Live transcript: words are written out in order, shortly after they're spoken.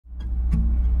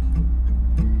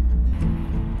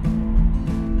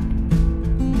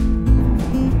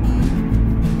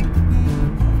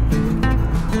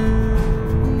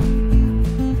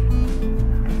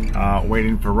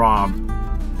waiting for Rob,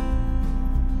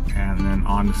 and then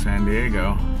on to San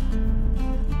Diego.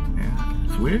 Yeah,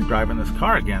 it's weird driving this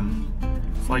car again.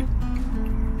 It's like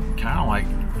kind of like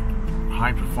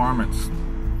high performance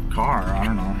car. I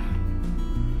don't know.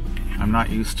 I'm not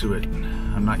used to it.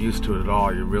 I'm not used to it at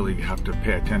all. You really have to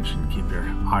pay attention, keep your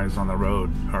eyes on the road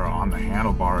or on the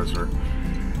handlebars, or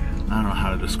I don't know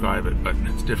how to describe it, but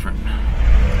it's different.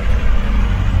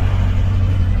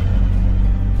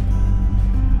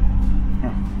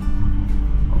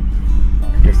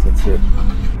 I guess that's it.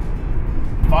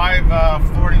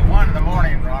 5:41 in the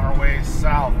morning. We're on our way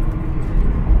south.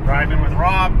 Driving with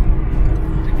Rob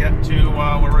to get to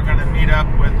where we're going to meet up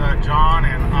with John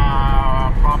and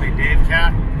probably Dave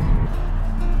Cat.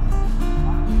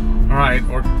 Alright,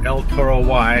 or El Toro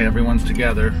Y, everyone's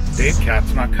together. Dave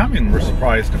Cat's not coming, we're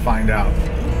surprised to find out.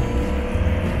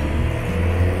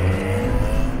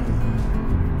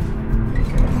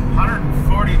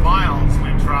 $140 miles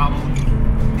we traveled.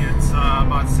 It's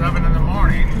about 7 in the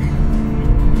morning.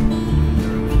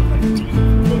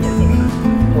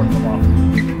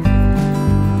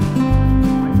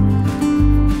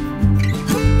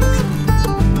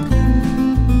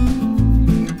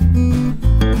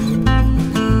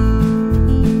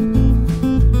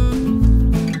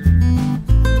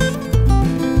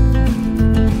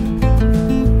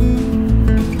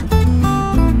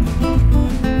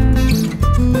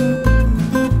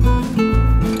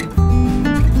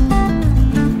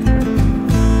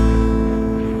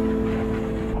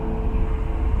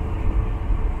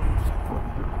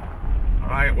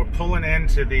 We're pulling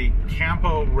into the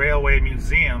Campo Railway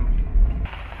Museum.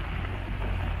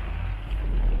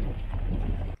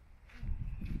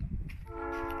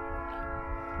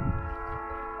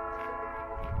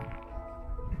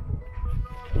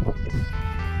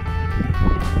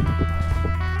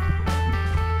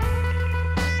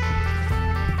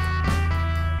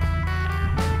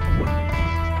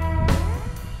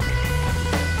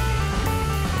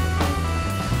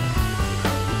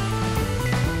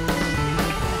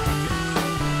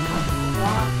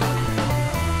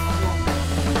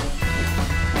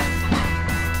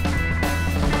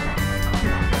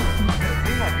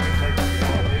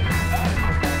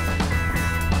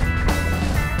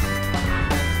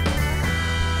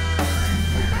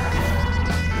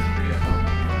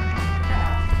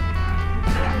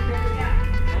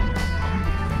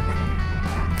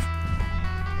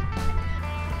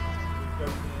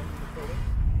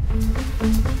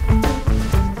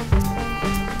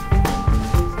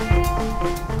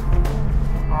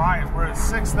 Alright, we're at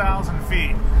 6,000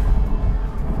 feet.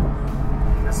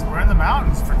 We're in the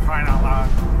mountains, for crying out loud.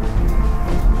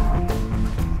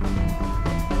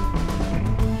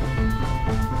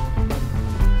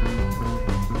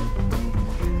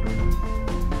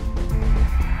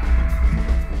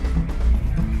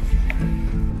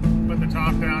 Put the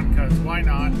top down, because why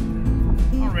not?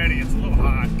 Already it's a little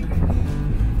hot.